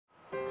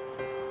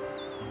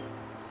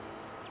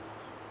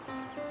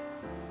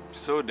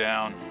So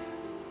down,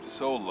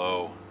 so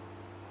low.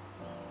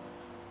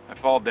 I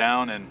fall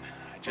down and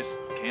I just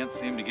can't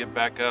seem to get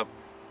back up.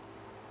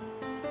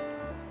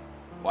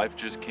 Life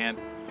just can't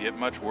get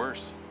much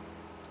worse.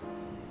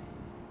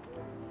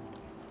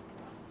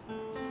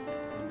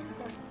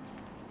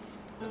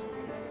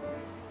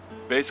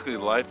 Basically,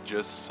 life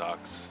just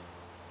sucks.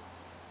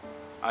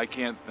 I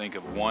can't think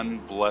of one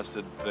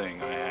blessed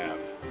thing I have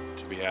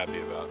to be happy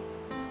about.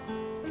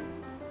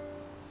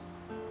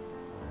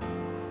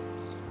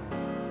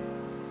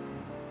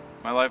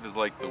 My life is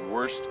like the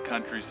worst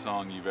country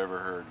song you've ever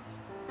heard.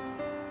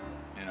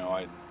 You know,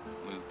 I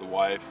lose the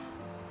wife,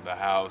 the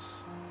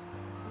house,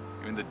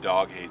 even the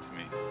dog hates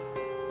me.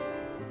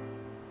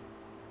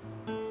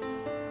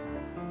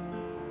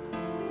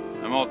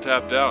 I'm all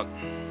tapped out.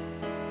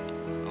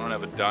 I don't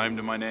have a dime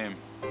to my name.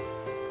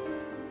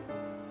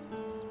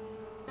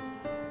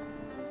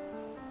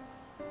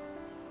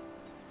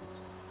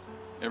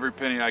 Every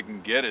penny I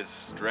can get is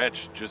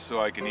stretched just so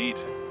I can eat.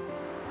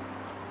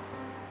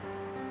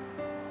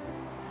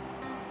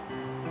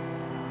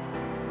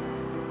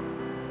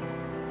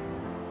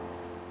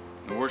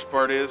 The worst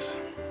part is,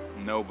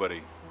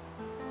 nobody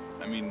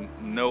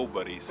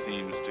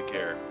seems to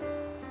care.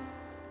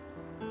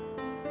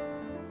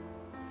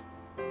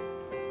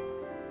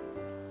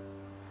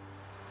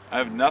 I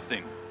have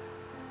nothing.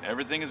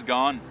 Everything is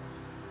gone.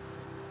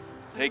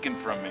 Taken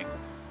from me.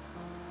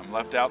 I'm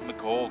left out in the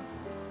cold.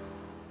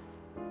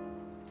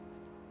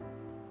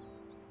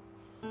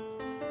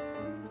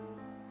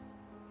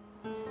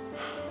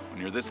 When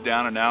you're this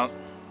down and out,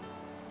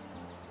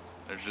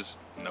 there's just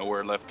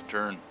nowhere left to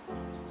turn.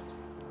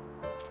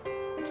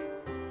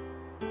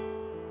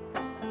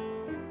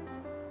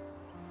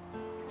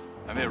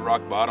 I've hit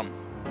rock bottom.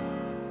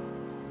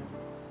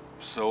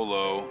 So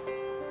low.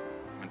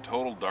 I'm in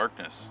total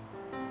darkness.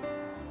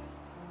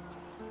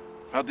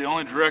 About the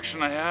only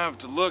direction I have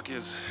to look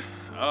is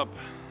up.